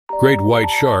Great white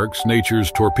sharks,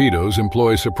 nature's torpedoes,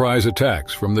 employ surprise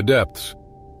attacks from the depths,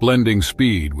 blending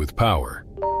speed with power.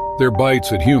 Their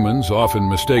bites at humans, often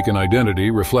mistaken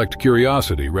identity, reflect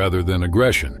curiosity rather than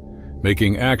aggression,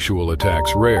 making actual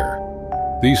attacks rare.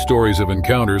 These stories of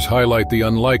encounters highlight the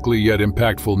unlikely yet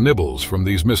impactful nibbles from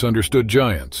these misunderstood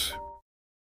giants.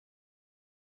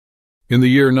 In the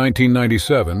year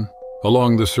 1997,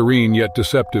 along the serene yet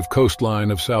deceptive coastline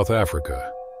of South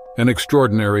Africa, an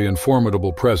extraordinary and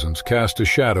formidable presence cast a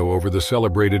shadow over the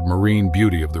celebrated marine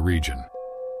beauty of the region.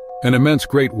 An immense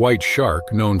great white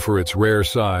shark, known for its rare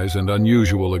size and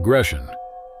unusual aggression,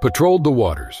 patrolled the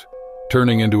waters,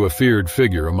 turning into a feared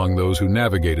figure among those who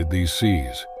navigated these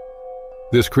seas.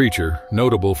 This creature,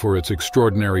 notable for its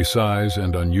extraordinary size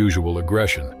and unusual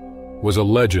aggression, was a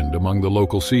legend among the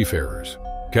local seafarers,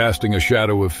 casting a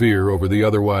shadow of fear over the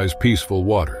otherwise peaceful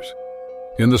waters.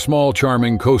 In the small,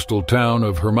 charming coastal town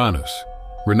of Hermanus,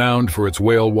 renowned for its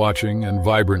whale-watching and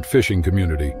vibrant fishing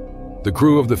community, the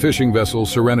crew of the fishing vessel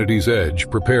Serenity's Edge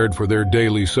prepared for their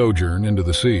daily sojourn into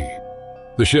the sea.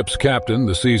 The ship's captain,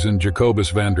 the seasoned Jacobus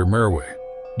van der Merwe,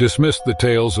 dismissed the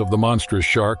tales of the monstrous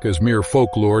shark as mere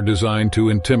folklore designed to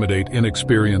intimidate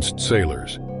inexperienced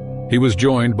sailors. He was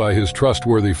joined by his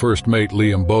trustworthy first mate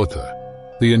Liam Botha,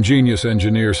 the ingenious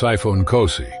engineer Siphon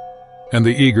Kosi, and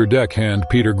the eager deckhand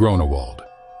Peter Gronewald.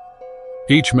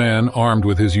 Each man, armed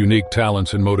with his unique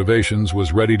talents and motivations,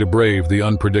 was ready to brave the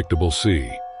unpredictable sea.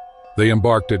 They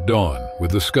embarked at dawn,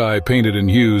 with the sky painted in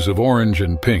hues of orange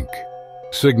and pink,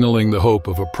 signaling the hope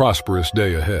of a prosperous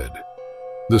day ahead.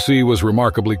 The sea was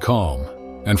remarkably calm,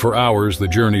 and for hours the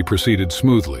journey proceeded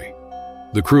smoothly.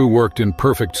 The crew worked in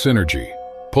perfect synergy,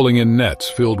 pulling in nets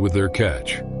filled with their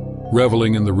catch,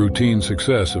 reveling in the routine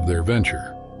success of their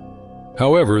venture.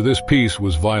 However, this peace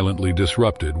was violently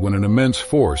disrupted when an immense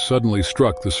force suddenly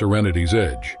struck the Serenity's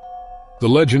Edge. The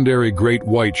legendary great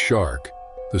white shark,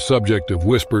 the subject of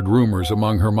whispered rumors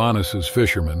among Hermanus's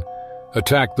fishermen,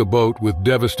 attacked the boat with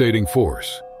devastating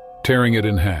force, tearing it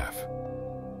in half.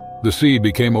 The sea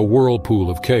became a whirlpool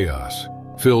of chaos,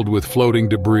 filled with floating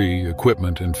debris,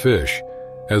 equipment, and fish,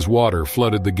 as water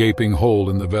flooded the gaping hole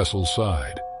in the vessel's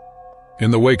side.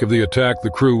 In the wake of the attack,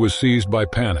 the crew was seized by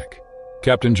panic.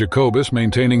 Captain Jacobus,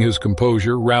 maintaining his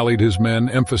composure, rallied his men,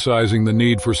 emphasizing the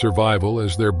need for survival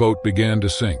as their boat began to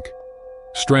sink.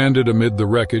 Stranded amid the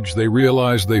wreckage, they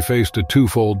realized they faced a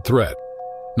twofold threat.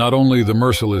 Not only the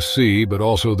merciless sea, but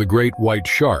also the great white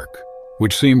shark,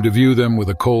 which seemed to view them with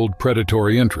a cold,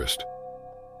 predatory interest.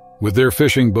 With their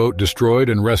fishing boat destroyed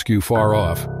and rescue far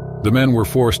off, the men were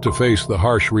forced to face the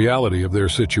harsh reality of their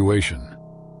situation.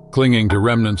 Clinging to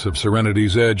remnants of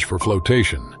Serenity's Edge for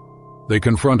flotation, they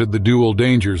confronted the dual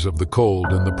dangers of the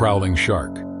cold and the prowling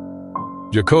shark.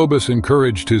 Jacobus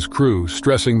encouraged his crew,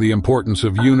 stressing the importance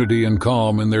of unity and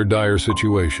calm in their dire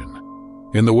situation.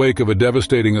 In the wake of a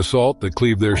devastating assault that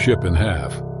cleaved their ship in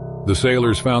half, the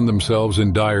sailors found themselves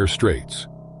in dire straits,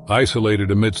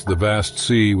 isolated amidst the vast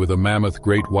sea with a mammoth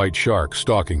great white shark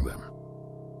stalking them.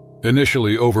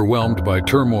 Initially overwhelmed by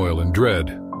turmoil and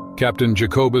dread, Captain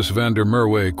Jacobus van der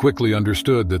Merwe quickly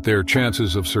understood that their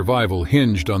chances of survival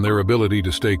hinged on their ability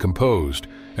to stay composed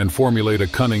and formulate a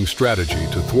cunning strategy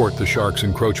to thwart the shark's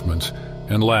encroachments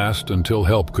and last until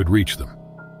help could reach them.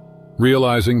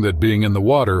 Realizing that being in the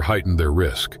water heightened their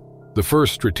risk, the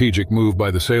first strategic move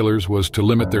by the sailors was to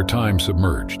limit their time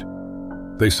submerged.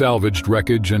 They salvaged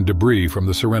wreckage and debris from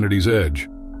the Serenity's Edge,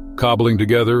 cobbling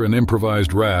together an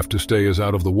improvised raft to stay as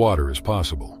out of the water as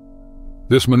possible.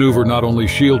 This maneuver not only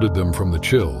shielded them from the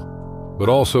chill, but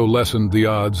also lessened the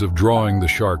odds of drawing the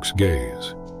shark's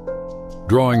gaze.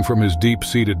 Drawing from his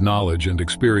deep-seated knowledge and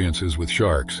experiences with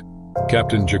sharks,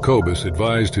 Captain Jacobus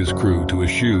advised his crew to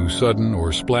eschew sudden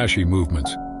or splashy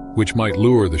movements which might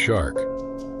lure the shark.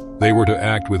 They were to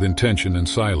act with intention and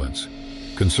silence,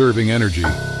 conserving energy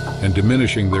and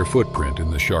diminishing their footprint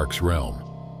in the shark's realm.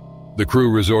 The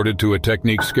crew resorted to a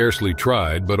technique scarcely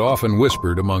tried but often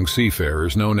whispered among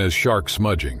seafarers known as shark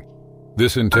smudging.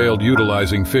 This entailed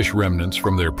utilizing fish remnants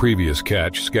from their previous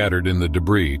catch scattered in the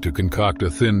debris to concoct a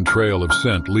thin trail of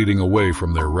scent leading away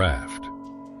from their raft.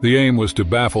 The aim was to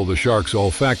baffle the shark's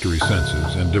olfactory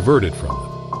senses and divert it from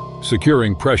them,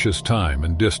 securing precious time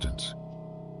and distance.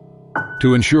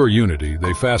 To ensure unity,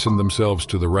 they fastened themselves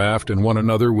to the raft and one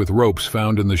another with ropes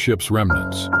found in the ship's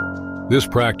remnants. This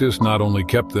practice not only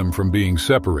kept them from being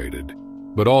separated,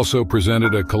 but also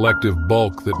presented a collective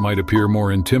bulk that might appear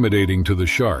more intimidating to the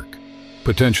shark,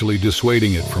 potentially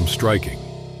dissuading it from striking.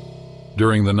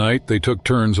 During the night, they took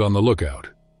turns on the lookout,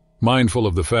 mindful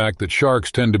of the fact that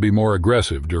sharks tend to be more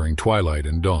aggressive during twilight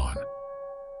and dawn.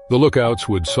 The lookouts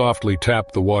would softly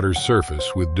tap the water's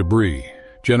surface with debris,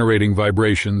 generating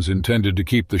vibrations intended to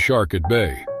keep the shark at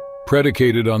bay,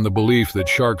 predicated on the belief that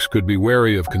sharks could be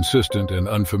wary of consistent and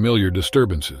unfamiliar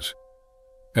disturbances.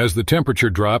 As the temperature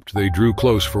dropped, they drew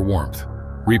close for warmth,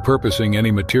 repurposing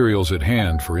any materials at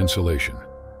hand for insulation.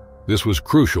 This was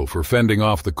crucial for fending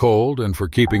off the cold and for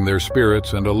keeping their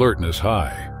spirits and alertness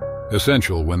high,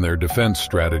 essential when their defense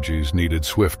strategies needed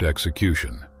swift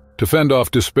execution. To fend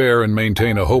off despair and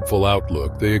maintain a hopeful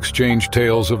outlook, they exchanged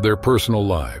tales of their personal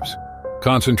lives,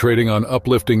 concentrating on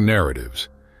uplifting narratives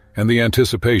and the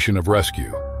anticipation of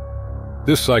rescue.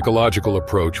 This psychological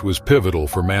approach was pivotal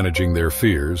for managing their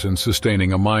fears and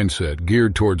sustaining a mindset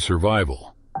geared toward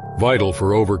survival, vital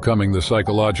for overcoming the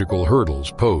psychological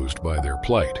hurdles posed by their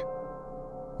plight.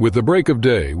 With the break of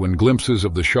day, when glimpses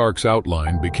of the shark's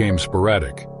outline became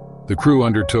sporadic, the crew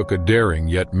undertook a daring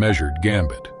yet measured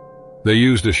gambit. They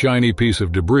used a shiny piece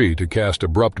of debris to cast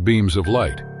abrupt beams of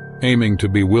light, aiming to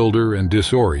bewilder and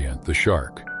disorient the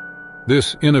shark.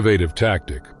 This innovative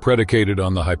tactic, predicated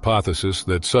on the hypothesis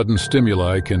that sudden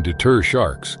stimuli can deter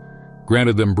sharks,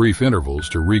 granted them brief intervals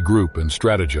to regroup and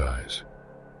strategize.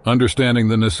 Understanding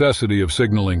the necessity of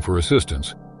signaling for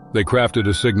assistance, they crafted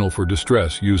a signal for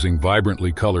distress using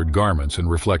vibrantly colored garments and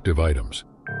reflective items.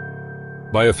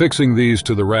 By affixing these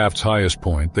to the raft's highest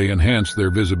point, they enhanced their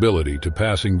visibility to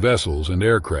passing vessels and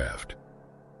aircraft.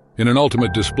 In an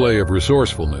ultimate display of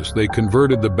resourcefulness, they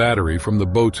converted the battery from the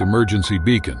boat's emergency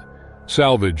beacon,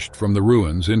 salvaged from the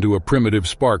ruins, into a primitive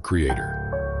spark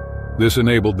creator. This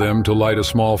enabled them to light a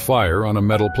small fire on a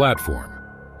metal platform,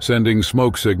 sending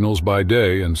smoke signals by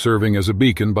day and serving as a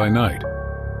beacon by night.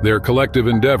 Their collective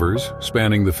endeavors,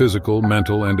 spanning the physical,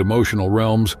 mental, and emotional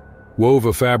realms, wove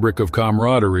a fabric of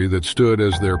camaraderie that stood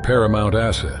as their paramount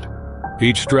asset.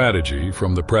 Each strategy,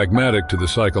 from the pragmatic to the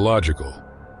psychological,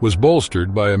 was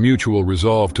bolstered by a mutual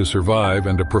resolve to survive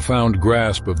and a profound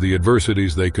grasp of the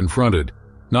adversities they confronted,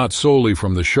 not solely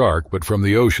from the shark but from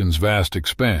the ocean's vast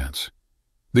expanse.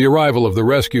 The arrival of the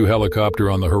rescue helicopter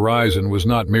on the horizon was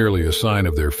not merely a sign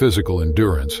of their physical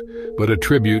endurance, but a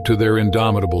tribute to their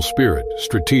indomitable spirit,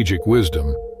 strategic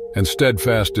wisdom, and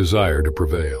steadfast desire to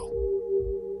prevail.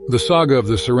 The saga of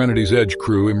the Serenity's Edge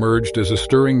crew emerged as a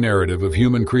stirring narrative of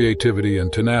human creativity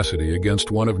and tenacity against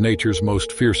one of nature's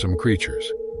most fearsome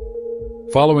creatures.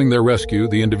 Following their rescue,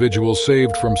 the individuals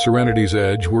saved from Serenity's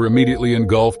Edge were immediately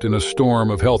engulfed in a storm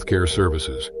of healthcare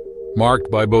services, marked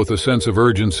by both a sense of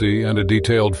urgency and a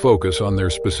detailed focus on their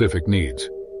specific needs.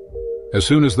 As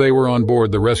soon as they were on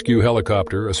board the rescue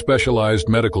helicopter, a specialized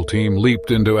medical team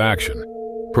leaped into action,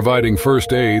 providing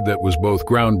first aid that was both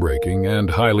groundbreaking and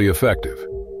highly effective.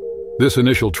 This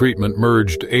initial treatment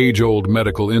merged age-old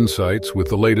medical insights with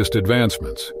the latest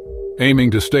advancements,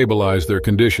 aiming to stabilize their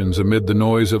conditions amid the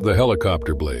noise of the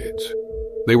helicopter blades.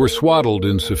 They were swaddled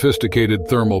in sophisticated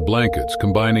thermal blankets,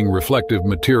 combining reflective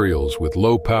materials with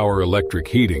low-power electric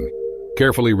heating,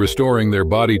 carefully restoring their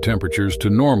body temperatures to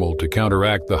normal to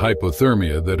counteract the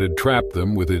hypothermia that had trapped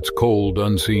them with its cold,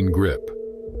 unseen grip.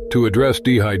 To address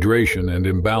dehydration and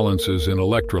imbalances in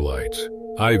electrolytes,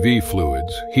 IV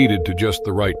fluids, heated to just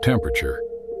the right temperature,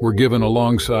 were given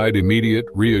alongside immediate,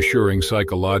 reassuring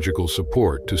psychological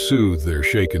support to soothe their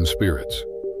shaken spirits.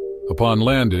 Upon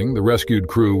landing, the rescued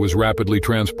crew was rapidly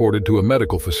transported to a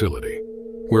medical facility,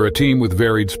 where a team with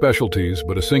varied specialties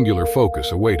but a singular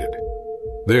focus awaited.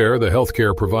 There, the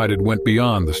healthcare provided went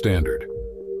beyond the standard.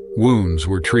 Wounds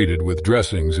were treated with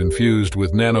dressings infused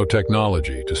with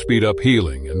nanotechnology to speed up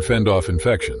healing and fend off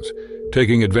infections,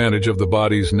 taking advantage of the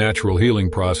body's natural healing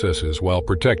processes while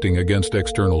protecting against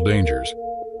external dangers.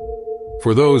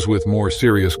 For those with more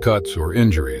serious cuts or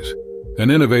injuries,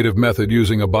 an innovative method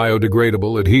using a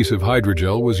biodegradable adhesive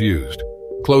hydrogel was used,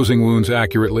 closing wounds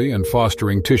accurately and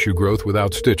fostering tissue growth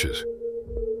without stitches.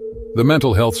 The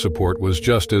mental health support was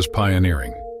just as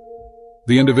pioneering.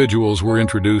 The individuals were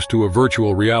introduced to a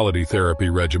virtual reality therapy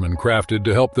regimen crafted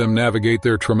to help them navigate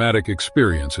their traumatic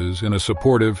experiences in a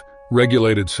supportive,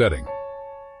 regulated setting.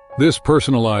 This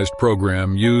personalized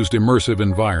program used immersive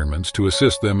environments to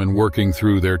assist them in working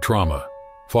through their trauma,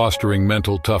 fostering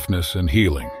mental toughness and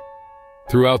healing.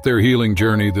 Throughout their healing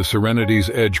journey, the Serenity's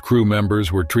Edge crew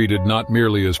members were treated not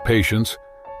merely as patients,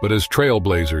 but as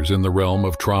trailblazers in the realm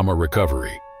of trauma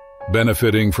recovery,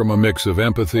 benefiting from a mix of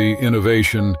empathy,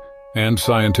 innovation, and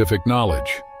scientific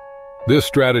knowledge. This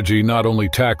strategy not only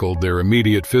tackled their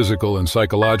immediate physical and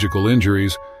psychological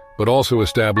injuries, but also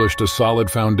established a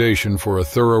solid foundation for a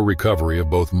thorough recovery of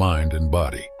both mind and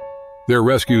body. Their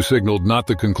rescue signaled not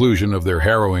the conclusion of their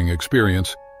harrowing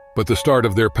experience, but the start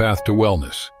of their path to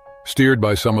wellness, steered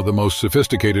by some of the most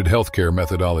sophisticated healthcare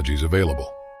methodologies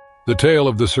available. The tale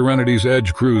of the Serenity's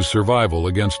Edge crew's survival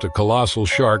against a colossal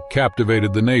shark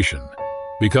captivated the nation,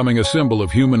 becoming a symbol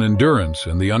of human endurance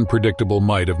and the unpredictable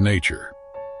might of nature.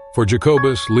 For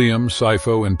Jacobus, Liam,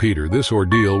 Sifo, and Peter, this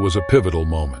ordeal was a pivotal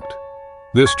moment.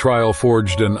 This trial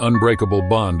forged an unbreakable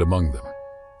bond among them.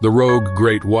 The rogue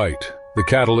Great White, the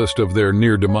catalyst of their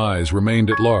near demise,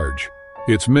 remained at large,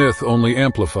 its myth only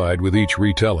amplified with each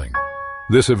retelling.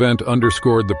 This event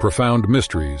underscored the profound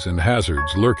mysteries and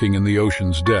hazards lurking in the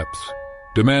ocean's depths,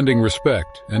 demanding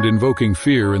respect and invoking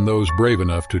fear in those brave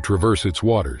enough to traverse its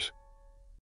waters.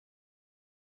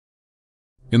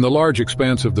 In the large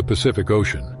expanse of the Pacific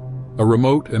Ocean, a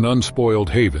remote and unspoiled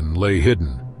haven lay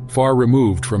hidden, far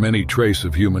removed from any trace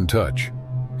of human touch.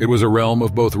 It was a realm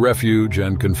of both refuge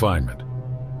and confinement.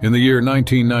 In the year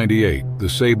 1998, the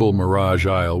Sable Mirage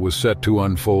Isle was set to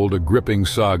unfold a gripping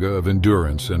saga of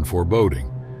endurance and foreboding,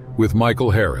 with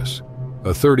Michael Harris,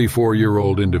 a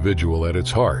 34-year-old individual at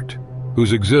its heart,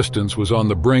 whose existence was on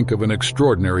the brink of an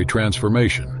extraordinary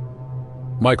transformation.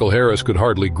 Michael Harris could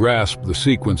hardly grasp the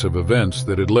sequence of events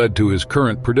that had led to his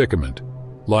current predicament,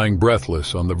 lying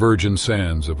breathless on the virgin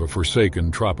sands of a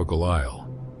forsaken tropical isle.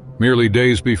 Merely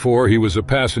days before, he was a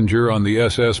passenger on the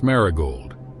SS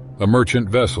Marigold, a merchant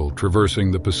vessel traversing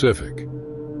the Pacific.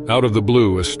 Out of the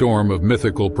blue, a storm of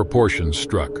mythical proportions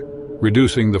struck,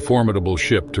 reducing the formidable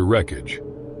ship to wreckage.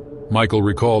 Michael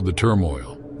recalled the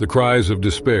turmoil, the cries of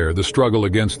despair, the struggle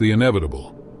against the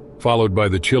inevitable, followed by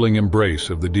the chilling embrace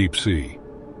of the deep sea.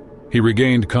 He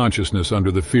regained consciousness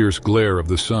under the fierce glare of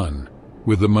the sun,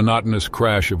 with the monotonous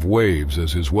crash of waves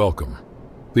as his welcome.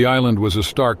 The island was a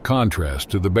stark contrast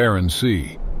to the barren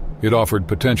sea. It offered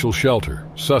potential shelter,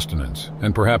 sustenance,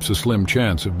 and perhaps a slim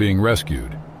chance of being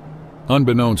rescued.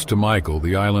 Unbeknownst to Michael,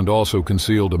 the island also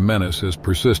concealed a menace as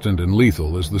persistent and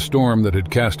lethal as the storm that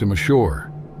had cast him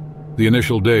ashore. The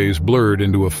initial days blurred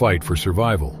into a fight for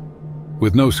survival.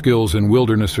 With no skills in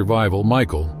wilderness survival,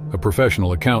 Michael, a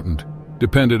professional accountant,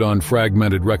 depended on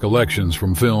fragmented recollections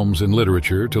from films and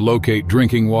literature to locate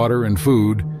drinking water and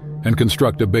food and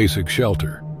construct a basic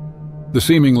shelter. The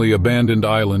seemingly abandoned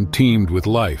island teemed with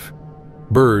life.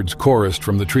 Birds chorused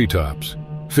from the treetops,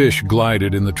 fish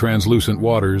glided in the translucent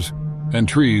waters, and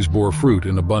trees bore fruit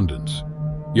in abundance.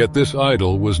 Yet this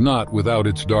idyll was not without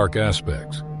its dark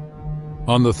aspects.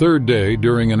 On the third day,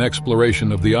 during an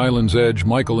exploration of the island's edge,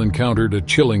 Michael encountered a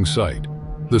chilling sight: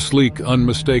 the sleek,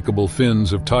 unmistakable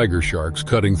fins of tiger sharks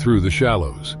cutting through the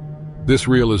shallows. This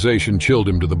realization chilled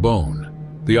him to the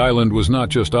bone. The island was not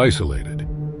just isolated.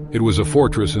 It was a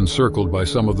fortress encircled by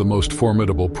some of the most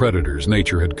formidable predators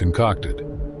nature had concocted.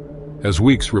 As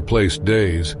weeks replaced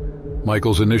days,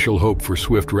 Michael's initial hope for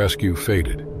swift rescue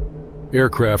faded.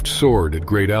 Aircraft soared at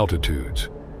great altitudes,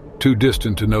 too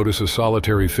distant to notice a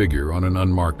solitary figure on an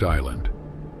unmarked island.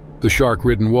 The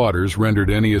shark-ridden waters rendered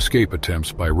any escape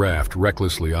attempts by raft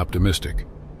recklessly optimistic.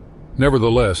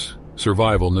 Nevertheless,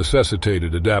 survival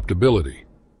necessitated adaptability.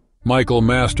 Michael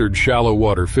mastered shallow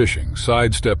water fishing,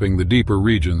 sidestepping the deeper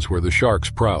regions where the sharks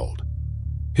prowled.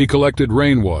 He collected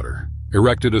rainwater,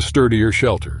 erected a sturdier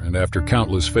shelter, and after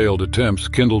countless failed attempts,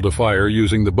 kindled a fire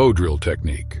using the bow drill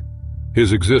technique.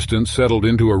 His existence settled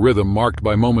into a rhythm marked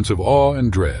by moments of awe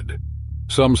and dread.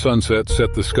 Some sunsets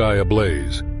set the sky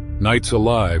ablaze, nights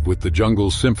alive with the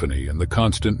jungle's symphony and the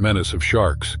constant menace of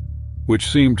sharks, which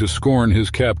seemed to scorn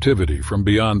his captivity from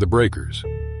beyond the breakers.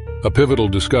 A pivotal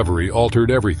discovery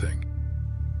altered everything.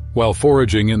 While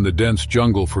foraging in the dense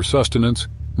jungle for sustenance,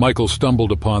 Michael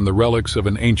stumbled upon the relics of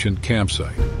an ancient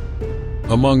campsite.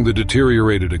 Among the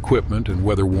deteriorated equipment and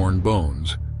weather-worn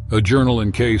bones, a journal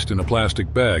encased in a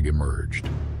plastic bag emerged.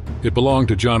 It belonged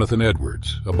to Jonathan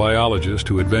Edwards, a biologist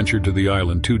who had ventured to the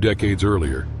island 2 decades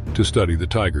earlier to study the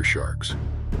tiger sharks.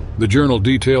 The journal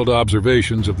detailed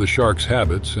observations of the sharks'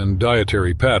 habits and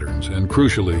dietary patterns and,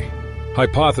 crucially,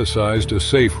 hypothesized a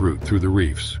safe route through the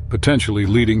reefs, potentially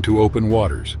leading to open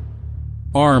waters.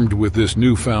 Armed with this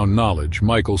newfound knowledge,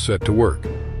 Michael set to work.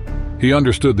 He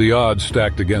understood the odds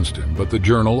stacked against him, but the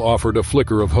journal offered a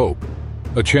flicker of hope,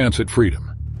 a chance at freedom.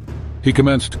 He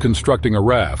commenced constructing a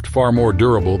raft far more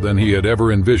durable than he had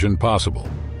ever envisioned possible.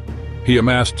 He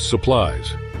amassed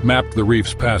supplies, mapped the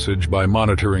reef's passage by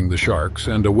monitoring the sharks,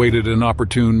 and awaited an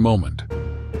opportune moment.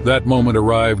 That moment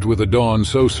arrived with a dawn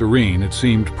so serene it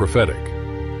seemed prophetic.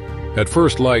 At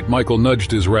first light, Michael nudged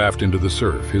his raft into the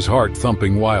surf, his heart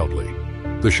thumping wildly.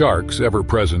 The sharks, ever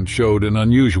present, showed an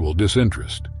unusual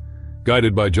disinterest.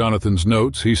 Guided by Jonathan's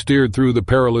notes, he steered through the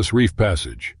perilous reef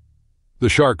passage. The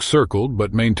sharks circled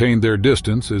but maintained their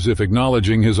distance as if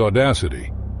acknowledging his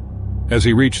audacity. As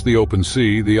he reached the open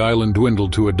sea, the island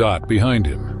dwindled to a dot behind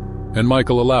him, and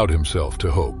Michael allowed himself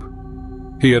to hope.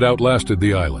 He had outlasted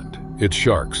the island, its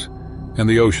sharks, and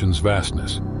the ocean's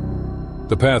vastness.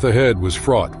 The path ahead was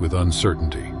fraught with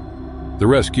uncertainty. The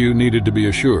rescue needed to be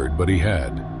assured, but he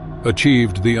had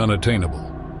achieved the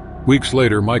unattainable. Weeks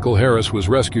later, Michael Harris was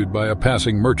rescued by a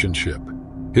passing merchant ship,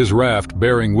 his raft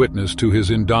bearing witness to his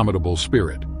indomitable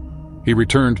spirit. He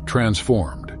returned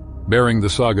transformed, bearing the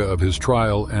saga of his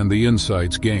trial and the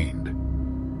insights gained.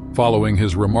 Following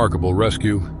his remarkable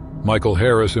rescue, Michael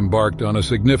Harris embarked on a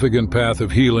significant path of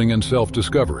healing and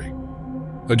self-discovery.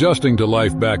 Adjusting to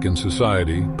life back in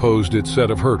society posed its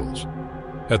set of hurdles.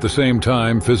 At the same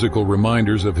time, physical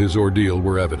reminders of his ordeal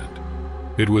were evident.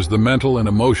 It was the mental and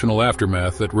emotional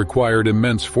aftermath that required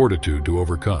immense fortitude to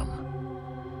overcome.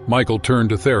 Michael turned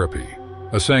to therapy,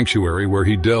 a sanctuary where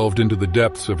he delved into the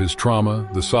depths of his trauma,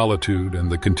 the solitude,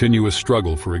 and the continuous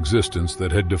struggle for existence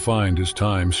that had defined his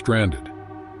time stranded.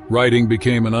 Writing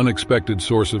became an unexpected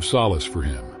source of solace for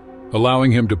him,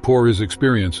 allowing him to pour his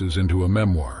experiences into a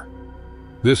memoir.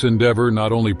 This endeavor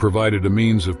not only provided a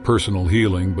means of personal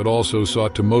healing, but also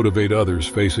sought to motivate others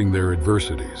facing their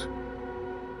adversities.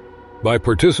 By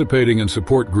participating in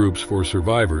support groups for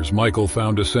survivors, Michael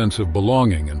found a sense of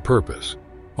belonging and purpose,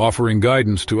 offering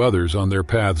guidance to others on their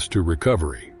paths to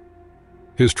recovery.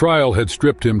 His trial had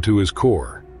stripped him to his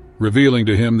core, revealing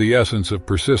to him the essence of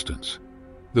persistence,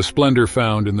 the splendor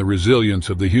found in the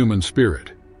resilience of the human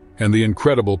spirit, and the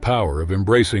incredible power of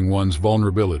embracing one's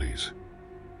vulnerabilities.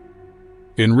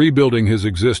 In rebuilding his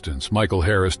existence, Michael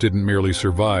Harris didn't merely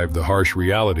survive the harsh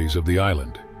realities of the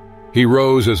island. He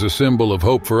rose as a symbol of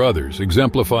hope for others,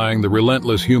 exemplifying the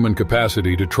relentless human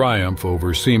capacity to triumph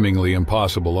over seemingly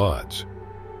impossible odds.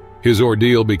 His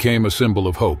ordeal became a symbol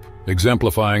of hope,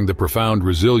 exemplifying the profound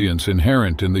resilience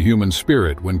inherent in the human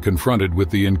spirit when confronted with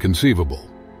the inconceivable.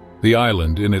 The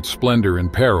island, in its splendor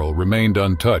and peril, remained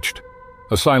untouched,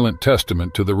 a silent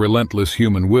testament to the relentless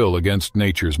human will against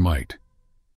nature's might.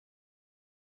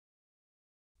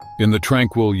 In the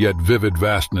tranquil yet vivid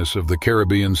vastness of the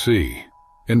Caribbean Sea,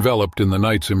 enveloped in the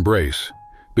night's embrace,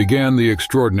 began the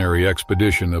extraordinary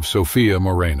expedition of Sophia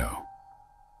Moreno.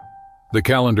 The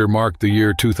calendar marked the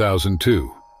year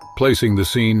 2002, placing the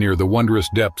scene near the wondrous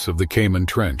depths of the Cayman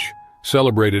Trench,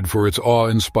 celebrated for its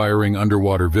awe-inspiring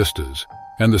underwater vistas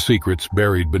and the secrets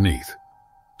buried beneath.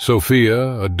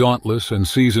 Sophia, a dauntless and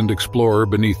seasoned explorer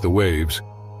beneath the waves,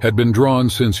 had been drawn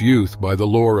since youth by the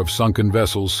lore of sunken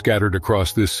vessels scattered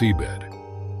across this seabed.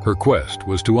 Her quest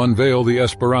was to unveil the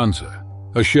Esperanza,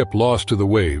 a ship lost to the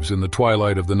waves in the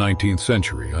twilight of the 19th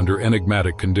century under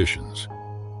enigmatic conditions.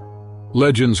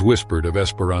 Legends whispered of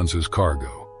Esperanza's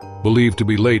cargo, believed to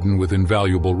be laden with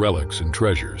invaluable relics and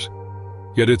treasures.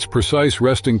 Yet its precise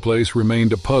resting place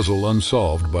remained a puzzle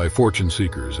unsolved by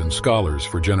fortune-seekers and scholars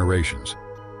for generations.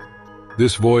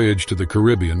 This voyage to the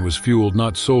Caribbean was fueled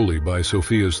not solely by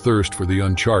Sophia's thirst for the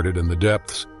uncharted and the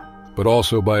depths, but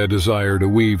also by a desire to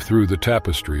weave through the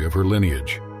tapestry of her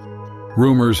lineage.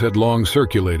 Rumors had long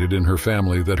circulated in her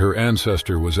family that her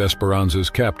ancestor was Esperanza's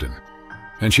captain,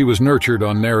 and she was nurtured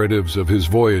on narratives of his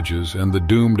voyages and the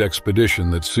doomed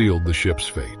expedition that sealed the ship's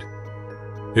fate.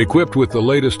 Equipped with the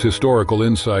latest historical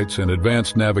insights and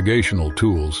advanced navigational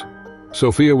tools,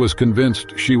 Sophia was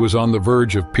convinced she was on the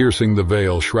verge of piercing the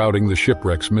veil shrouding the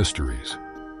shipwreck's mysteries.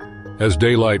 As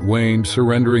daylight waned,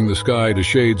 surrendering the sky to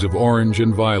shades of orange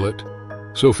and violet,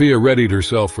 Sophia readied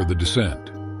herself for the descent.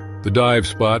 The dive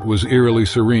spot was eerily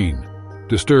serene,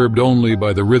 disturbed only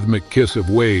by the rhythmic kiss of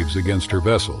waves against her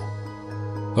vessel.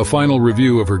 A final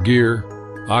review of her gear,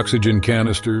 oxygen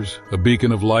canisters, a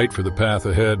beacon of light for the path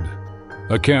ahead,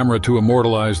 a camera to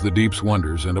immortalize the deep's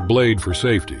wonders, and a blade for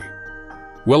safety.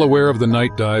 Well aware of the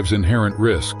night dive's inherent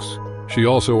risks, she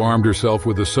also armed herself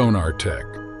with a sonar tech,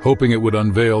 hoping it would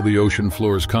unveil the ocean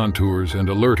floor's contours and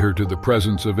alert her to the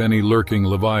presence of any lurking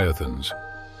leviathans.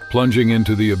 Plunging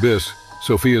into the abyss,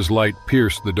 Sophia's light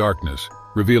pierced the darkness,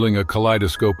 revealing a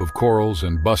kaleidoscope of corals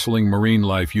and bustling marine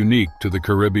life unique to the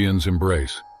Caribbean's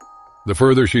embrace. The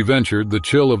further she ventured, the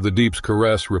chill of the deep's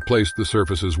caress replaced the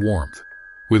surface's warmth.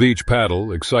 With each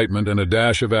paddle, excitement and a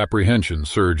dash of apprehension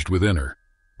surged within her,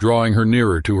 drawing her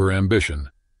nearer to her ambition,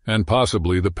 and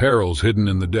possibly the perils hidden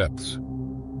in the depths.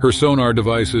 Her sonar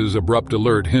device's abrupt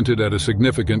alert hinted at a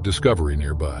significant discovery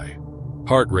nearby.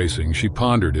 Heart-racing, she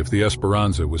pondered if the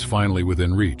Esperanza was finally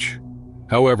within reach.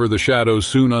 However, the shadows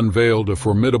soon unveiled a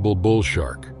formidable bull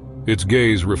shark, its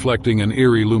gaze reflecting an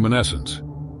eerie luminescence.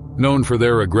 Known for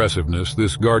their aggressiveness,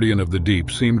 this guardian of the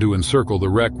deep seemed to encircle the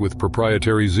wreck with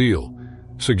proprietary zeal,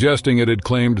 suggesting it had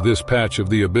claimed this patch of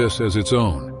the abyss as its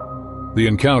own. The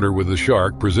encounter with the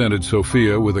shark presented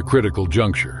Sophia with a critical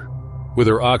juncture. With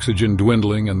her oxygen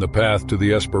dwindling and the path to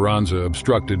the Esperanza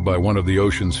obstructed by one of the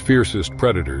ocean's fiercest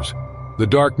predators, the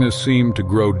darkness seemed to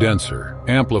grow denser,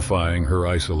 amplifying her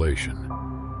isolation.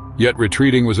 Yet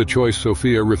retreating was a choice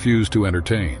Sophia refused to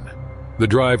entertain. The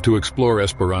drive to explore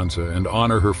Esperanza and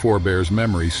honor her forebears'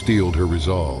 memory steeled her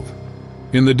resolve.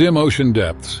 In the dim ocean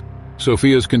depths,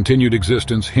 Sophia's continued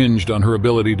existence hinged on her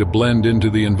ability to blend into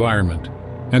the environment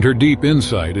and her deep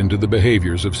insight into the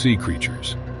behaviors of sea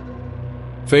creatures.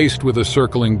 Faced with a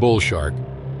circling bull shark,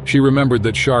 she remembered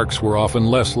that sharks were often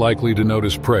less likely to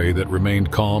notice prey that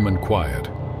remained calm and quiet.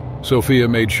 Sophia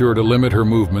made sure to limit her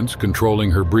movements,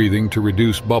 controlling her breathing to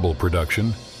reduce bubble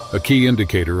production, a key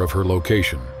indicator of her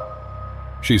location.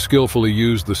 She skillfully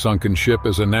used the sunken ship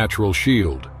as a natural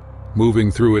shield,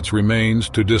 moving through its remains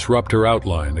to disrupt her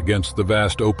outline against the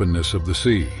vast openness of the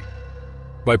sea.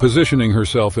 By positioning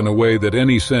herself in a way that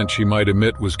any scent she might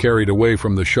emit was carried away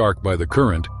from the shark by the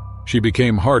current, she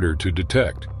became harder to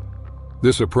detect.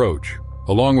 This approach,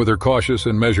 along with her cautious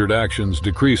and measured actions,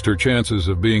 decreased her chances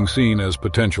of being seen as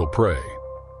potential prey.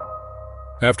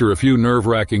 After a few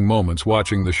nerve-wracking moments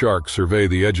watching the shark survey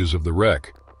the edges of the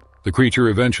wreck, the creature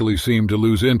eventually seemed to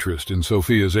lose interest in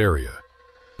Sophia's area,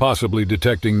 possibly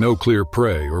detecting no clear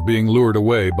prey or being lured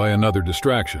away by another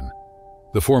distraction.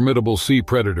 The formidable sea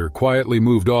predator quietly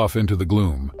moved off into the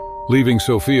gloom, leaving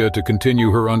Sophia to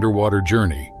continue her underwater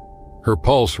journey, her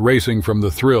pulse racing from the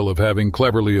thrill of having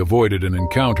cleverly avoided an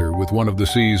encounter with one of the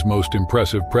sea's most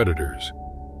impressive predators.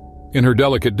 In her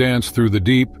delicate dance through the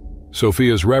deep,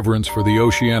 Sophia's reverence for the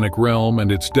oceanic realm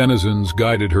and its denizens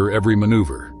guided her every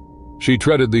maneuver. She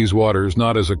treaded these waters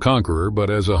not as a conqueror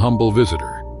but as a humble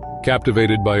visitor,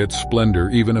 captivated by its splendor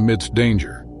even amidst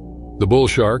danger. The bull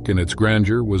shark, in its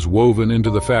grandeur, was woven into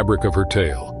the fabric of her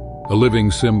tale, a living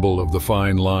symbol of the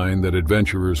fine line that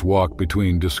adventurers walk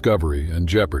between discovery and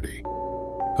jeopardy.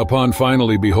 Upon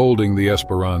finally beholding the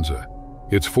Esperanza,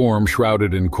 its form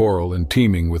shrouded in coral and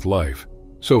teeming with life,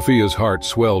 Sophia's heart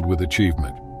swelled with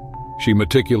achievement. She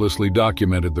meticulously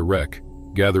documented the wreck,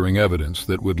 gathering evidence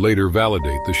that would later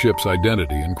validate the ship's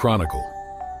identity and chronicle.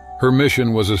 Her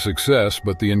mission was a success,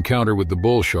 but the encounter with the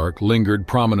bull shark lingered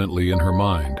prominently in her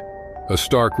mind, a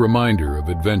stark reminder of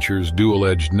adventure's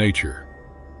dual-edged nature.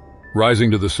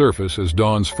 Rising to the surface as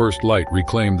dawn's first light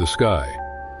reclaimed the sky,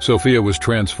 Sophia was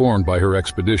transformed by her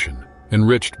expedition,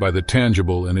 enriched by the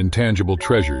tangible and intangible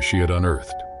treasures she had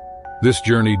unearthed. This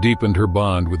journey deepened her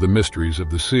bond with the mysteries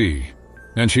of the sea,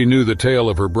 and she knew the tale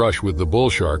of her brush with the bull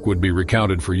shark would be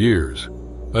recounted for years,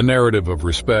 a narrative of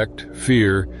respect,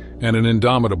 fear, and an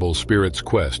indomitable spirit's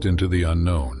quest into the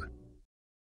unknown.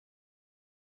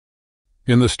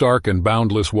 In the stark and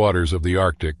boundless waters of the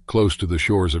Arctic, close to the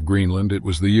shores of Greenland, it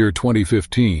was the year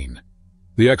 2015.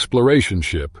 The exploration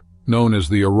ship, known as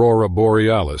the Aurora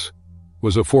Borealis,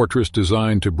 was a fortress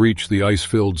designed to breach the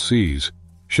ice-filled seas,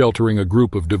 sheltering a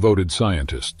group of devoted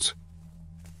scientists.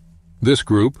 This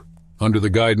group, under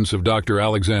the guidance of Dr.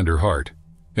 Alexander Hart,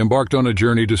 embarked on a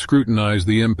journey to scrutinize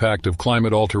the impact of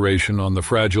climate alteration on the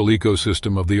fragile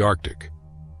ecosystem of the Arctic.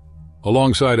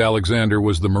 Alongside Alexander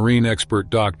was the marine expert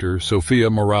Dr.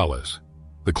 Sophia Morales,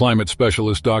 the climate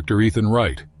specialist Dr. Ethan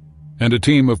Wright, and a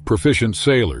team of proficient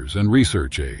sailors and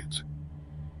research aides.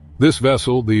 This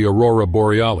vessel, the Aurora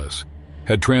Borealis,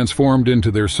 had transformed into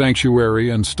their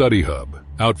sanctuary and study hub,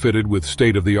 outfitted with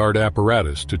state-of-the-art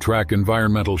apparatus to track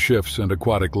environmental shifts and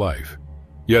aquatic life.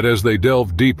 Yet as they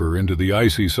delved deeper into the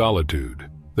icy solitude,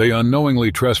 they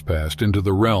unknowingly trespassed into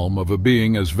the realm of a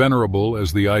being as venerable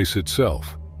as the ice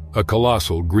itself, a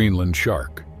colossal Greenland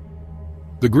shark.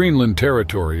 The Greenland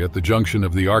territory at the junction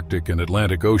of the Arctic and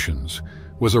Atlantic Oceans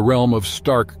was a realm of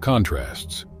stark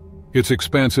contrasts. Its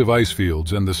expansive ice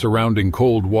fields and the surrounding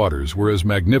cold waters were as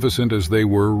magnificent as they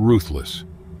were ruthless.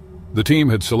 The team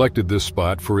had selected this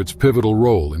spot for its pivotal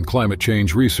role in climate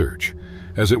change research,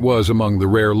 as it was among the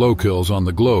rare locales on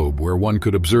the globe where one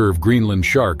could observe Greenland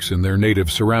sharks in their native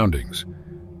surroundings.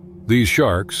 These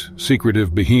sharks,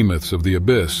 secretive behemoths of the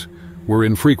abyss, were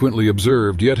infrequently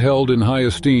observed yet held in high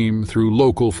esteem through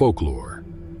local folklore.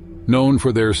 Known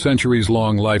for their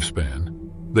centuries-long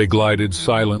lifespan, they glided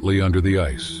silently under the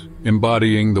ice,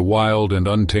 embodying the wild and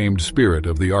untamed spirit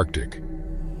of the Arctic.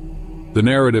 The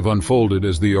narrative unfolded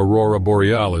as the Aurora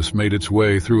Borealis made its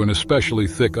way through an especially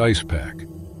thick ice pack.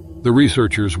 The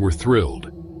researchers were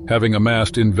thrilled, having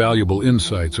amassed invaluable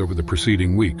insights over the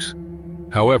preceding weeks.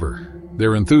 However,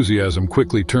 their enthusiasm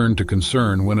quickly turned to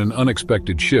concern when an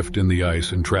unexpected shift in the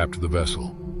ice entrapped the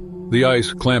vessel. The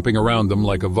ice, clamping around them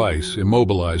like a vice,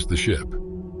 immobilized the ship.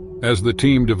 As the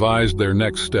team devised their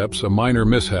next steps, a minor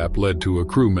mishap led to a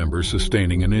crew member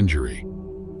sustaining an injury.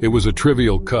 It was a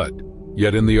trivial cut,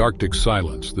 yet in the Arctic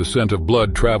silence, the scent of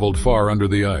blood traveled far under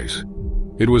the ice.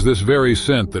 It was this very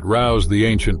scent that roused the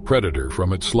ancient predator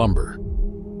from its slumber.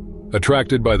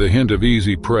 Attracted by the hint of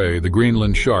easy prey, the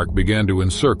Greenland shark began to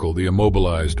encircle the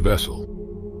immobilized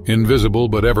vessel. Invisible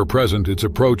but ever-present, its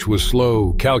approach was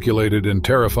slow, calculated, and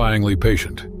terrifyingly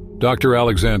patient. Dr.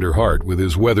 Alexander Hart, with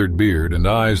his weathered beard and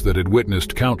eyes that had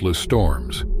witnessed countless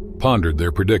storms, pondered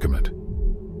their predicament.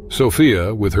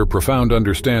 Sophia, with her profound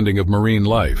understanding of marine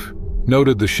life,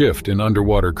 noted the shift in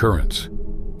underwater currents.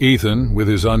 Ethan, with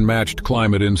his unmatched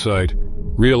climate insight,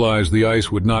 realized the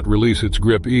ice would not release its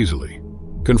grip easily.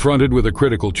 Confronted with a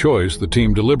critical choice, the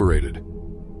team deliberated.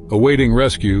 Awaiting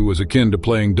rescue was akin to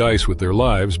playing dice with their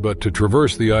lives, but to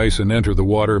traverse the ice and enter the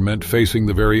water meant facing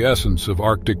the very essence of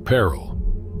Arctic peril.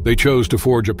 They chose to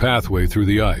forge a pathway through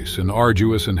the ice, an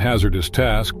arduous and hazardous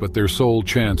task, but their sole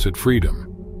chance at freedom.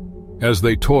 As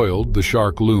they toiled, the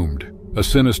shark loomed, a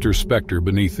sinister specter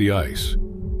beneath the ice.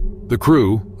 The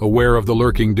crew, aware of the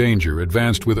lurking danger,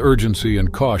 advanced with urgency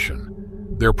and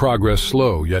caution, their progress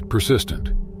slow yet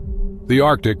persistent. The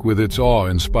Arctic, with its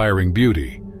awe-inspiring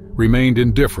beauty, remained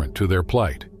indifferent to their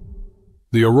plight.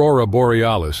 The aurora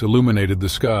borealis illuminated the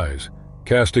skies,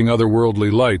 casting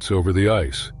otherworldly lights over the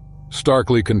ice,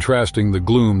 starkly contrasting the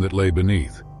gloom that lay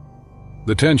beneath.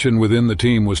 The tension within the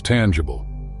team was tangible,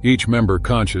 each member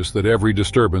conscious that every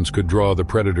disturbance could draw the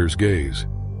predator's gaze.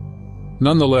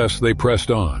 Nonetheless, they pressed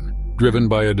on, driven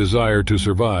by a desire to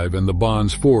survive and the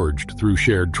bonds forged through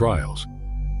shared trials.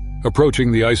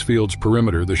 Approaching the icefield's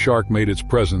perimeter, the shark made its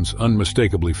presence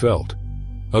unmistakably felt.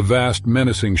 A vast,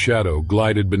 menacing shadow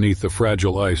glided beneath the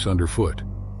fragile ice underfoot.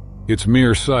 Its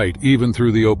mere sight, even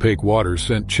through the opaque waters,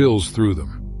 sent chills through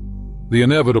them. The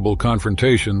inevitable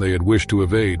confrontation they had wished to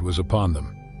evade was upon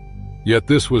them. Yet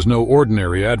this was no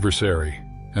ordinary adversary,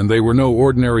 and they were no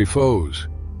ordinary foes.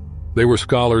 They were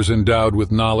scholars endowed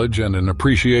with knowledge and an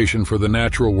appreciation for the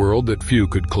natural world that few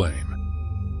could claim.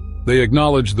 They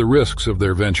acknowledged the risks of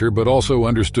their venture, but also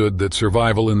understood that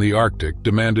survival in the Arctic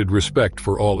demanded respect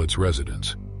for all its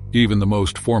residents, even the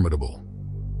most formidable.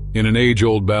 In an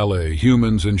age-old ballet,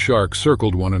 humans and sharks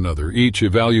circled one another, each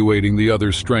evaluating the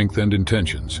other's strength and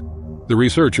intentions. The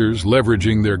researchers,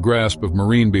 leveraging their grasp of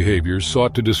marine behaviors,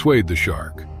 sought to dissuade the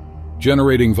shark,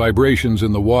 generating vibrations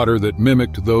in the water that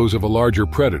mimicked those of a larger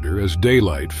predator as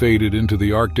daylight faded into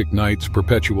the Arctic night's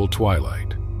perpetual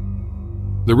twilight.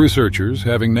 The researchers,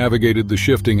 having navigated the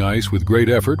shifting ice with great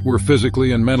effort, were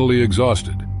physically and mentally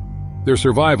exhausted. Their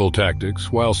survival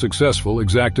tactics, while successful,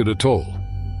 exacted a toll.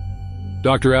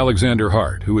 Dr. Alexander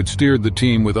Hart, who had steered the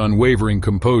team with unwavering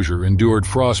composure, endured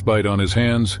frostbite on his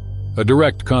hands, a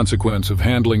direct consequence of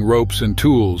handling ropes and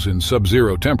tools in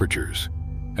sub-zero temperatures,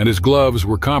 and his gloves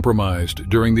were compromised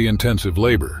during the intensive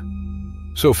labor.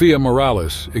 Sophia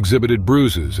Morales exhibited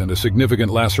bruises and a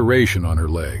significant laceration on her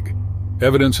leg,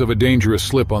 evidence of a dangerous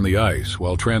slip on the ice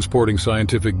while transporting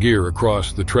scientific gear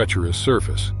across the treacherous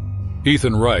surface.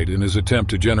 Ethan Wright, in his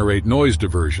attempt to generate noise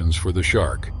diversions for the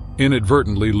shark,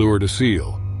 inadvertently lured a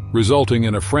seal, resulting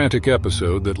in a frantic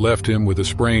episode that left him with a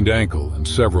sprained ankle and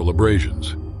several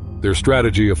abrasions. Their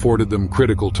strategy afforded them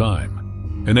critical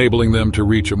time, enabling them to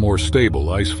reach a more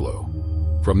stable ice flow.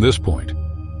 From this point,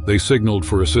 they signaled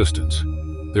for assistance,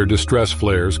 their distress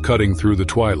flares cutting through the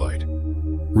twilight.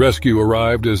 Rescue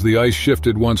arrived as the ice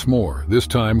shifted once more, this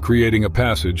time creating a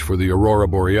passage for the aurora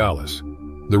borealis.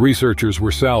 The researchers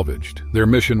were salvaged, their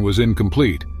mission was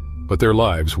incomplete, but their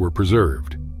lives were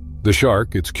preserved. The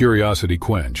shark, its curiosity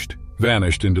quenched,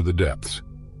 vanished into the depths,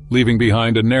 leaving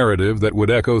behind a narrative that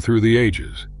would echo through the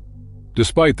ages.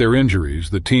 Despite their injuries,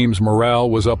 the team's morale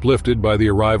was uplifted by the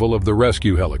arrival of the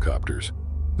rescue helicopters,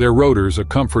 their rotors a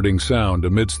comforting sound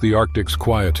amidst the Arctic's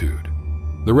quietude.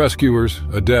 The rescuers,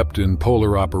 adept in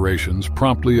polar operations,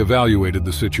 promptly evaluated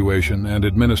the situation and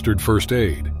administered first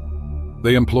aid.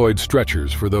 They employed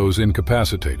stretchers for those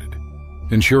incapacitated,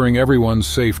 ensuring everyone's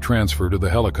safe transfer to the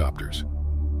helicopters.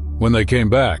 When they came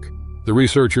back, the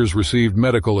researchers received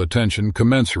medical attention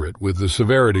commensurate with the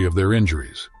severity of their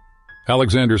injuries.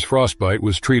 Alexander's frostbite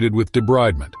was treated with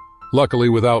debridement, luckily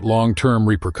without long-term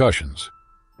repercussions.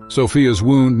 Sophia's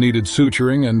wound needed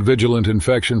suturing and vigilant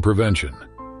infection prevention,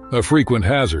 a frequent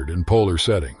hazard in polar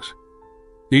settings.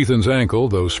 Ethan's ankle,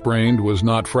 though sprained, was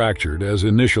not fractured as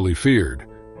initially feared,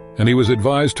 and he was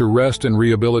advised to rest and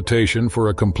rehabilitation for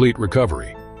a complete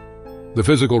recovery. The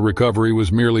physical recovery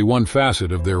was merely one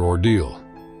facet of their ordeal.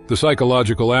 The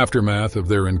psychological aftermath of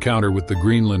their encounter with the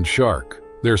Greenland shark,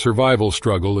 their survival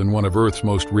struggle in one of Earth's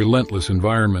most relentless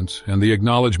environments, and the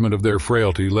acknowledgement of their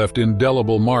frailty left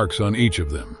indelible marks on each of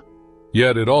them.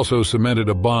 Yet it also cemented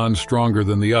a bond stronger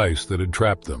than the ice that had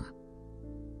trapped them.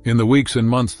 In the weeks and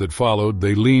months that followed,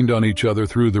 they leaned on each other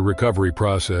through the recovery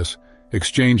process,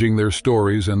 exchanging their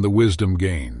stories and the wisdom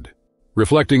gained.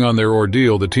 Reflecting on their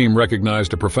ordeal, the team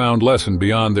recognized a profound lesson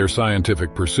beyond their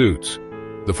scientific pursuits.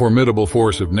 the formidable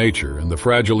force of nature and the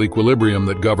fragile equilibrium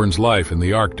that governs life in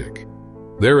the Arctic.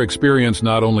 Their experience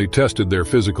not only tested their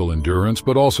physical endurance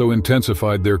but also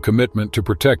intensified their commitment to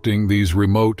protecting these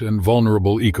remote and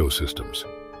vulnerable ecosystems.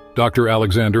 Dr.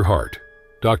 Alexander Hart,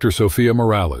 Dr. Sophia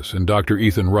Morales, and Dr.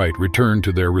 Ethan Wright returned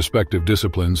to their respective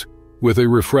disciplines with a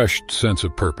refreshed sense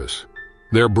of purpose.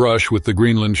 Their brush with the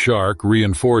Greenland shark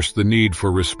reinforced the need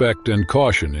for respect and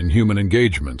caution in human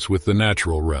engagements with the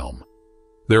natural realm.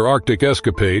 Their Arctic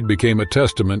escapade became a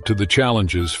testament to the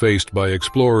challenges faced by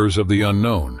explorers of the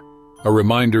unknown, a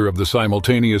reminder of the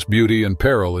simultaneous beauty and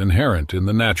peril inherent in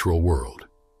the natural world.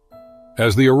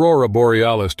 As the Aurora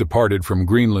Borealis departed from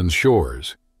Greenland's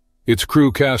shores, its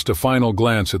crew cast a final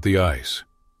glance at the ice,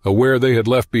 aware they had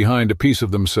left behind a piece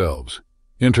of themselves,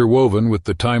 interwoven with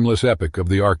the timeless epic of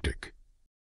the Arctic.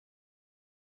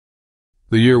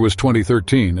 The year was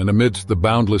 2013, and amidst the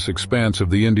boundless expanse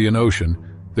of the Indian Ocean,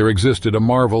 there existed a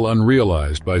marvel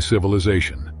unrealized by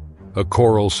civilization, a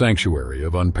coral sanctuary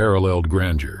of unparalleled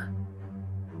grandeur.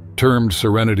 Termed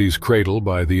Serenity's Cradle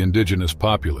by the indigenous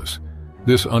populace,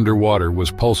 this underwater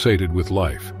was pulsated with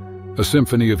life, a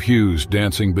symphony of hues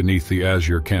dancing beneath the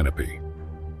azure canopy.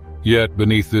 Yet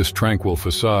beneath this tranquil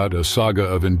facade, a saga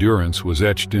of endurance was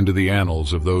etched into the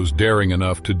annals of those daring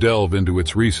enough to delve into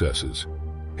its recesses.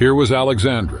 Here was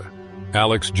Alexandra,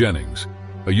 Alex Jennings,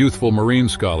 a youthful marine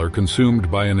scholar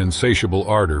consumed by an insatiable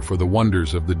ardor for the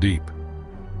wonders of the deep.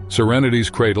 Serenity's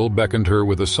Cradle beckoned her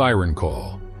with a siren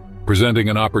call, presenting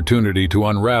an opportunity to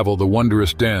unravel the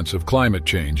wondrous dance of climate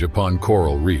change upon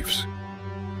coral reefs.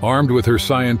 Armed with her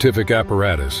scientific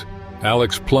apparatus,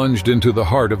 Alex plunged into the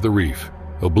heart of the reef,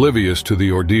 oblivious to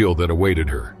the ordeal that awaited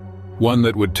her, one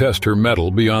that would test her mettle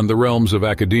beyond the realms of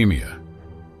academia.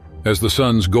 As the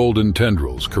sun's golden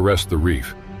tendrils caressed the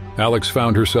reef, Alex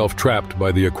found herself trapped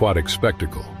by the aquatic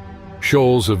spectacle.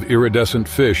 Shoals of iridescent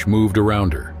fish moved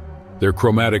around her, their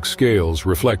chromatic scales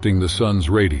reflecting the sun's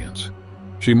radiance.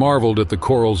 She marveled at the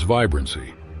coral's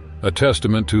vibrancy, a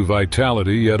testament to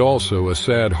vitality yet also a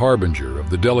sad harbinger of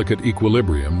the delicate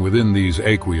equilibrium within these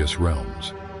aqueous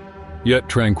realms. Yet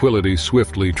tranquility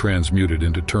swiftly transmuted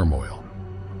into turmoil.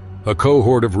 A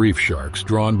cohort of reef sharks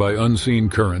drawn by unseen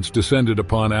currents descended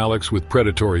upon Alex with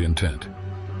predatory intent.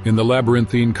 In the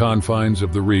labyrinthine confines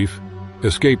of the reef,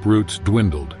 escape routes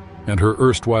dwindled, and her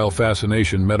erstwhile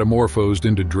fascination metamorphosed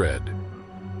into dread.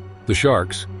 The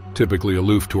sharks, typically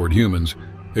aloof toward humans,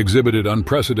 exhibited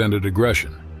unprecedented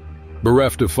aggression.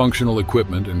 Bereft of functional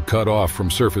equipment and cut off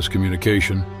from surface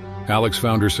communication, Alex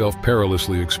found herself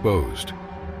perilously exposed.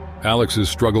 Alex's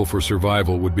struggle for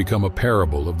survival would become a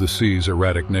parable of the sea's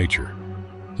erratic nature.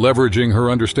 Leveraging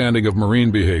her understanding of marine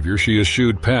behavior, she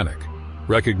eschewed panic,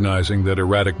 recognizing that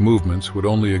erratic movements would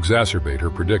only exacerbate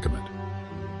her predicament.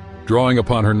 Drawing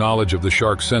upon her knowledge of the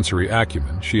shark's sensory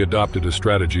acumen, she adopted a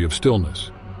strategy of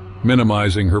stillness,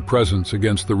 minimizing her presence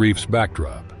against the reef's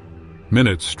backdrop.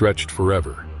 Minutes stretched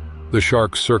forever, the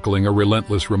shark circling a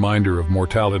relentless reminder of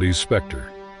mortality's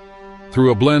specter.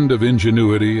 Through a blend of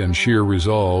ingenuity and sheer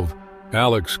resolve,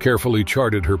 Alex carefully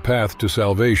charted her path to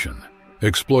salvation,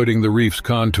 exploiting the reef's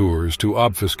contours to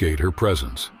obfuscate her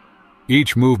presence.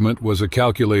 Each movement was a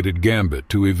calculated gambit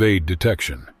to evade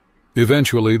detection.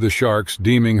 Eventually, the sharks,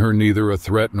 deeming her neither a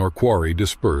threat nor quarry,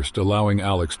 dispersed, allowing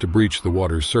Alex to breach the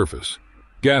water's surface,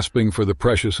 gasping for the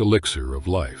precious elixir of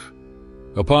life.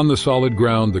 Upon the solid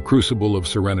ground, the crucible of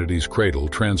Serenity's Cradle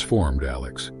transformed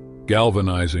Alex,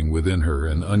 galvanizing within her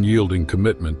an unyielding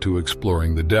commitment to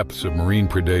exploring the depths of marine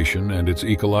predation and its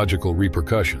ecological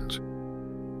repercussions.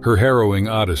 Her harrowing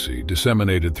odyssey,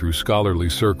 disseminated through scholarly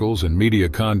circles and media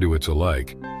conduits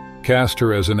alike, cast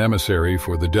her as an emissary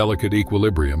for the delicate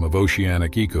equilibrium of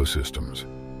oceanic ecosystems.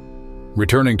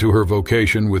 Returning to her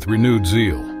vocation with renewed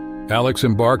zeal, Alex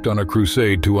embarked on a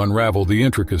crusade to unravel the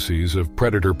intricacies of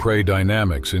predator-prey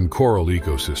dynamics in coral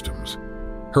ecosystems.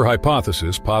 Her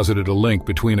hypothesis posited a link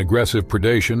between aggressive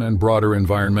predation and broader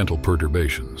environmental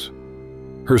perturbations.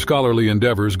 Her scholarly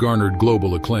endeavors garnered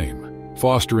global acclaim,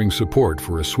 fostering support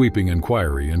for a sweeping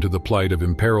inquiry into the plight of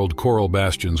imperiled coral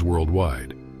bastions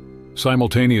worldwide.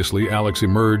 Simultaneously, Alex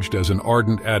emerged as an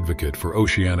ardent advocate for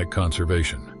oceanic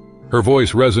conservation, her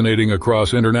voice resonating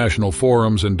across international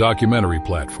forums and documentary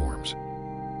platforms.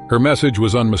 Her message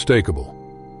was unmistakable.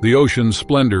 The ocean's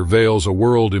splendor veils a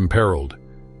world imperiled,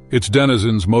 its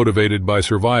denizens motivated by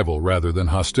survival rather than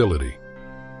hostility.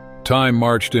 Time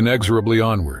marched inexorably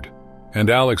onward, and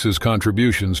Alex's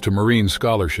contributions to marine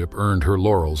scholarship earned her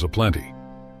laurels aplenty.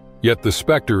 Yet the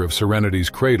specter of Serenity's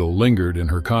Cradle lingered in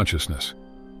her consciousness,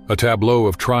 a tableau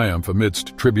of triumph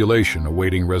amidst tribulation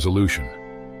awaiting resolution.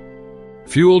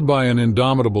 Fueled by an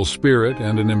indomitable spirit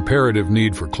and an imperative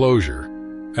need for closure,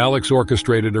 Alex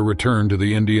orchestrated a return to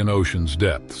the Indian Ocean's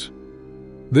depths.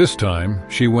 This time,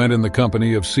 she went in the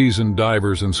company of seasoned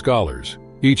divers and scholars,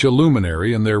 each a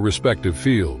luminary in their respective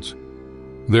fields.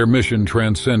 Their mission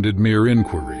transcended mere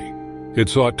inquiry. It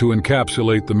sought to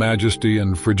encapsulate the majesty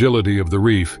and fragility of the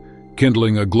reef,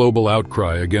 kindling a global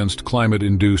outcry against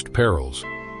climate-induced perils.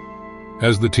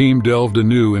 As the team delved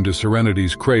anew into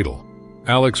Serenity's cradle,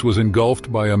 Alex was engulfed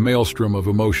by a maelstrom of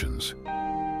emotions.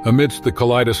 Amidst the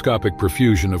kaleidoscopic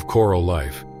profusion of coral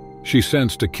life, she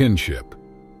sensed a kinship,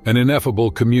 an ineffable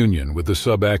communion with the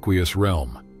subaqueous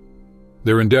realm.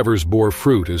 Their endeavors bore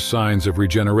fruit as signs of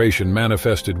regeneration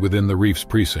manifested within the reef's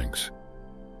precincts.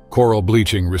 Coral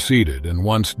bleaching receded, and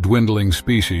once dwindling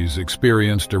species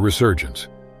experienced a resurgence.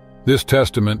 This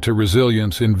testament to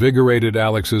resilience invigorated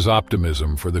Alex's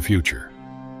optimism for the future.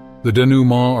 The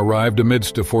denouement arrived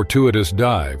amidst a fortuitous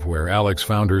dive where Alex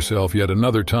found herself yet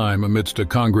another time amidst a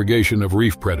congregation of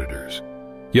reef predators.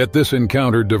 Yet this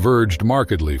encounter diverged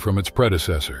markedly from its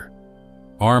predecessor.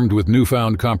 Armed with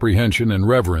newfound comprehension and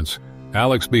reverence,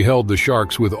 Alex beheld the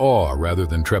sharks with awe rather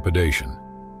than trepidation.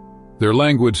 Their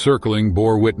languid circling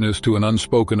bore witness to an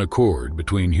unspoken accord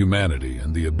between humanity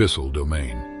and the abyssal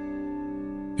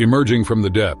domain. Emerging from the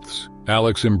depths,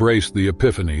 Alex embraced the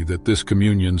epiphany that this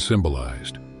communion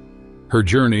symbolized. Her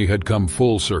journey had come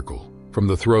full circle, from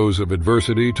the throes of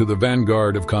adversity to the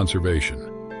vanguard of conservation.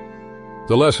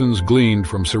 The lessons gleaned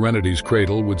from Serenity's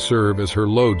cradle would serve as her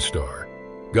lodestar,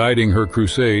 guiding her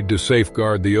crusade to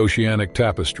safeguard the oceanic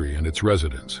tapestry and its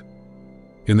residents.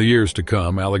 In the years to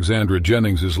come, Alexandra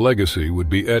Jennings's legacy would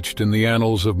be etched in the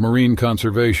annals of marine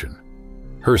conservation.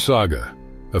 Her saga,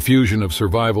 a fusion of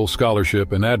survival,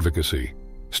 scholarship, and advocacy,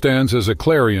 stands as a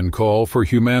clarion call for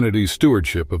humanity's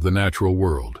stewardship of the natural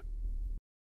world.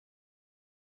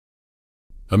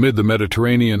 Amid the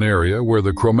Mediterranean area, where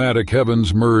the chromatic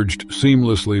heavens merged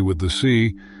seamlessly with the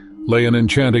sea, lay an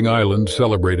enchanting island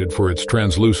celebrated for its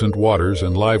translucent waters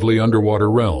and lively underwater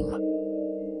realm.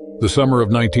 The summer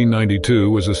of 1992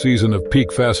 was a season of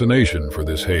peak fascination for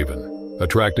this haven,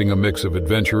 attracting a mix of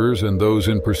adventurers and those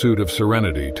in pursuit of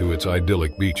serenity to its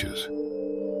idyllic beaches.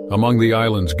 Among the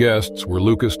island's guests were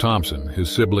Lucas Thompson, his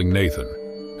sibling Nathan,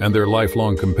 and their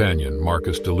lifelong companion,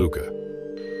 Marcus DeLuca.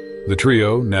 The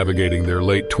trio, navigating their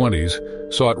late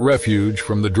 20s, sought refuge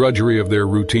from the drudgery of their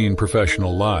routine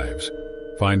professional lives,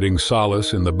 finding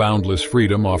solace in the boundless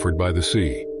freedom offered by the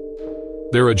sea.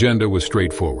 Their agenda was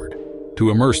straightforward: to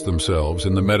immerse themselves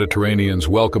in the Mediterranean's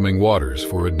welcoming waters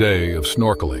for a day of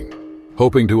snorkeling,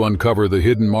 hoping to uncover the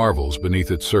hidden marvels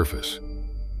beneath its surface.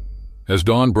 As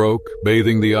dawn broke,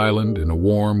 bathing the island in a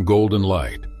warm, golden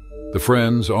light, the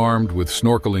friends, armed with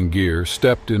snorkeling gear,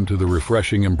 stepped into the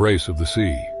refreshing embrace of the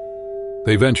sea.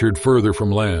 They ventured further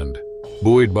from land,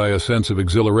 buoyed by a sense of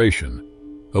exhilaration,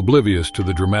 oblivious to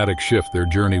the dramatic shift their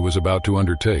journey was about to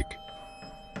undertake.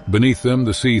 Beneath them,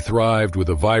 the sea thrived with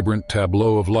a vibrant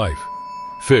tableau of life.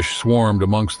 Fish swarmed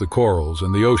amongst the corals,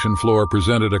 and the ocean floor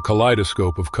presented a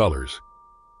kaleidoscope of colors.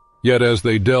 Yet as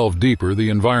they delved deeper,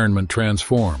 the environment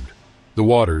transformed. The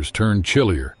waters turned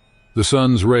chillier, the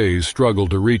sun's rays struggled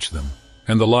to reach them,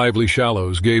 and the lively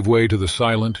shallows gave way to the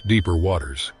silent, deeper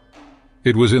waters.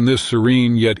 It was in this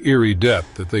serene yet eerie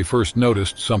depth that they first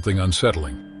noticed something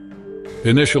unsettling.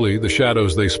 Initially, the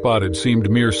shadows they spotted seemed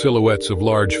mere silhouettes of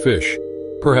large fish,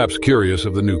 perhaps curious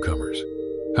of the newcomers.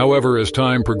 However, as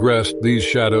time progressed, these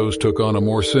shadows took on a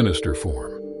more sinister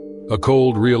form. A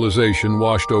cold realization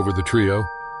washed over the trio: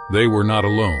 they were not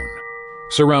alone.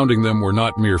 Surrounding them were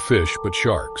not mere fish, but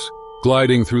sharks,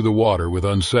 gliding through the water with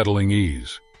unsettling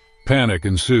ease. Panic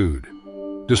ensued.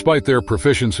 Despite their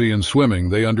proficiency in swimming,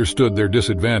 they understood their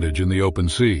disadvantage in the open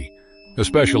sea,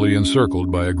 especially encircled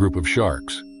by a group of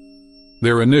sharks.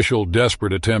 Their initial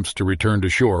desperate attempts to return to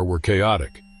shore were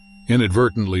chaotic,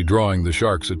 inadvertently drawing the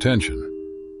sharks' attention.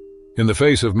 In the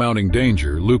face of mounting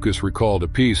danger, Lucas recalled a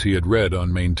piece he had read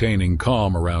on maintaining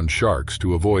calm around sharks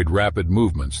to avoid rapid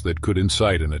movements that could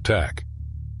incite an attack.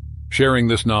 Sharing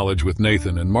this knowledge with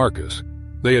Nathan and Marcus,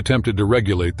 they attempted to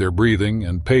regulate their breathing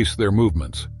and pace their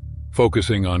movements,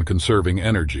 focusing on conserving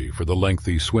energy for the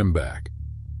lengthy swim back.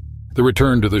 The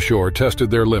return to the shore tested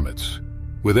their limits,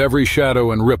 with every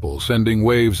shadow and ripple sending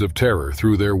waves of terror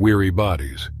through their weary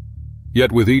bodies.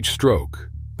 Yet with each stroke,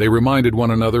 they reminded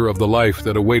one another of the life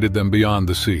that awaited them beyond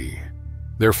the sea,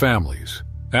 their families,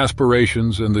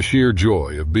 aspirations, and the sheer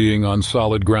joy of being on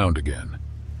solid ground again.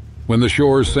 When the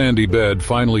shore's sandy bed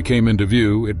finally came into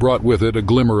view, it brought with it a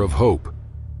glimmer of hope.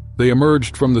 They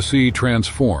emerged from the sea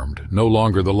transformed, no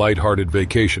longer the light-hearted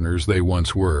vacationers they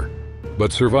once were,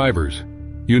 but survivors,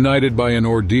 united by an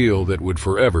ordeal that would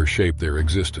forever shape their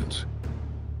existence.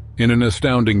 In an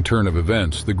astounding turn of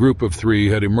events, the group of three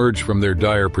had emerged from their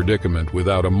dire predicament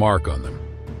without a mark on them.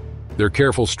 Their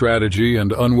careful strategy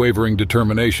and unwavering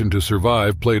determination to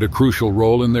survive played a crucial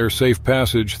role in their safe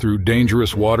passage through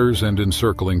dangerous waters and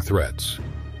encircling threats.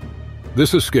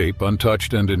 This escape,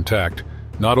 untouched and intact,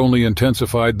 not only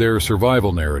intensified their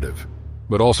survival narrative,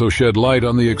 but also shed light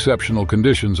on the exceptional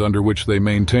conditions under which they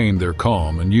maintained their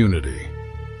calm and unity.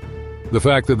 The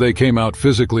fact that they came out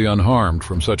physically unharmed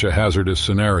from such a hazardous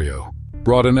scenario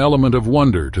brought an element of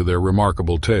wonder to their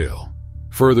remarkable tale,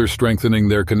 further strengthening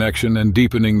their connection and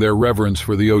deepening their reverence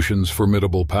for the ocean's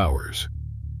formidable powers.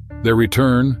 Their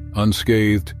return,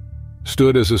 unscathed,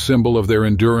 stood as a symbol of their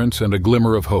endurance and a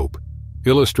glimmer of hope,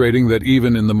 illustrating that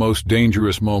even in the most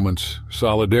dangerous moments,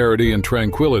 solidarity and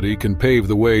tranquility can pave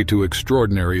the way to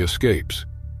extraordinary escapes.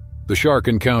 The shark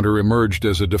encounter emerged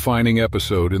as a defining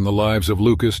episode in the lives of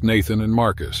Lucas, Nathan, and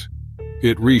Marcus.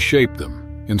 It reshaped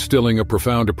them, instilling a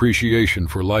profound appreciation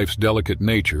for life's delicate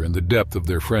nature and the depth of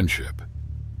their friendship.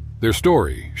 Their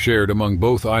story, shared among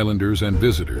both islanders and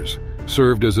visitors,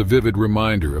 served as a vivid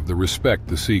reminder of the respect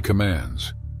the sea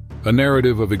commands, a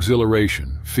narrative of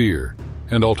exhilaration, fear,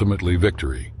 and ultimately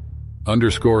victory,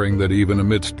 underscoring that even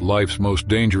amidst life's most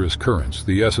dangerous currents,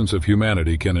 the essence of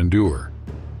humanity can endure.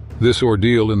 This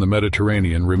ordeal in the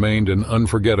Mediterranean remained an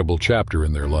unforgettable chapter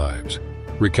in their lives,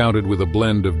 recounted with a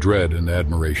blend of dread and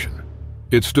admiration.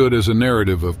 It stood as a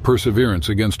narrative of perseverance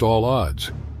against all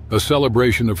odds, a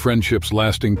celebration of friendship's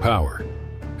lasting power,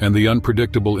 and the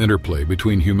unpredictable interplay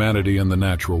between humanity and the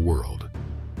natural world.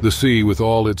 The sea, with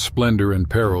all its splendor and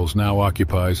perils, now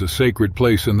occupies a sacred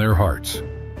place in their hearts,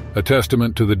 a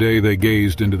testament to the day they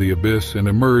gazed into the abyss and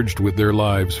emerged with their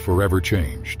lives forever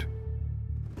changed.